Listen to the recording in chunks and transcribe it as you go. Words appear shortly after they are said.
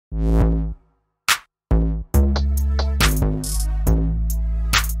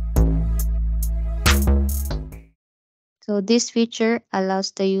So this feature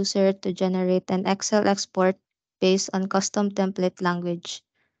allows the user to generate an Excel export based on custom template language.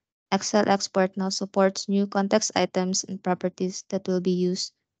 Excel export now supports new context items and properties that will be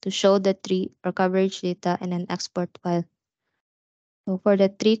used to show the tree or coverage data in an export file. So for the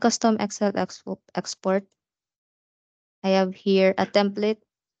tree custom Excel export, I have here a template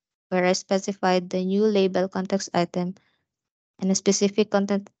where I specified the new label context item and a specific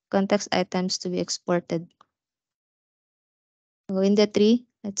context items to be exported. So in the tree,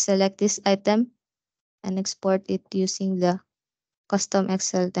 let's select this item and export it using the custom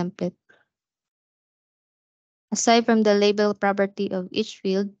Excel template. Aside from the label property of each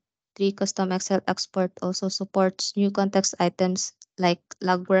field, tree custom Excel export also supports new context items like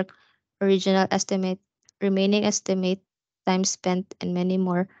logwork, original estimate, remaining estimate, time spent, and many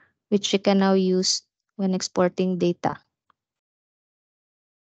more, which you can now use when exporting data.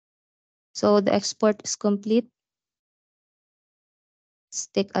 So the export is complete. Let's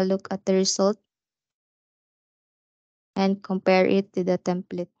take a look at the result and compare it to the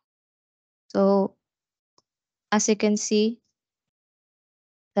template. So as you can see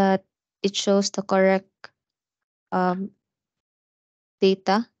that it shows the correct um,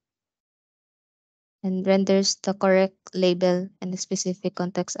 data and renders the correct label and the specific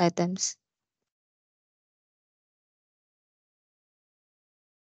context items.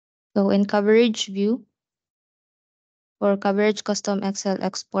 So in coverage view, for coverage custom Excel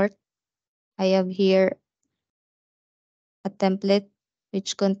export, I have here a template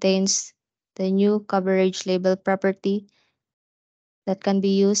which contains the new coverage label property that can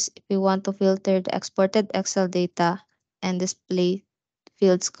be used if we want to filter the exported Excel data and display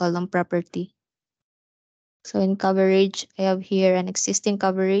fields column property. So in coverage, I have here an existing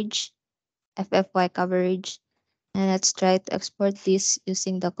coverage, FFY coverage, and let's try to export this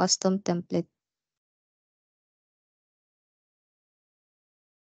using the custom template.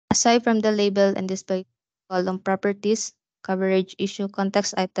 Aside from the label and display column properties, coverage issue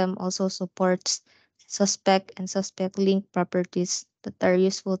context item also supports suspect and suspect link properties that are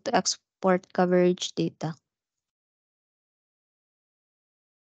useful to export coverage data.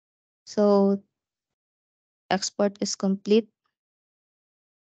 So export is complete.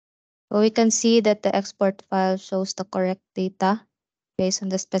 So we can see that the export file shows the correct data based on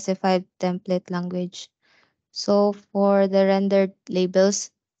the specified template language. So for the rendered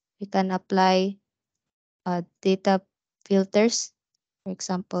labels, we can apply data filters, for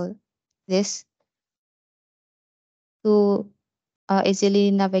example, this to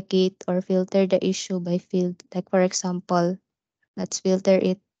easily navigate or filter the issue by field. Like for example, let's filter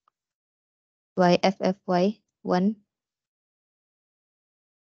it by FFY1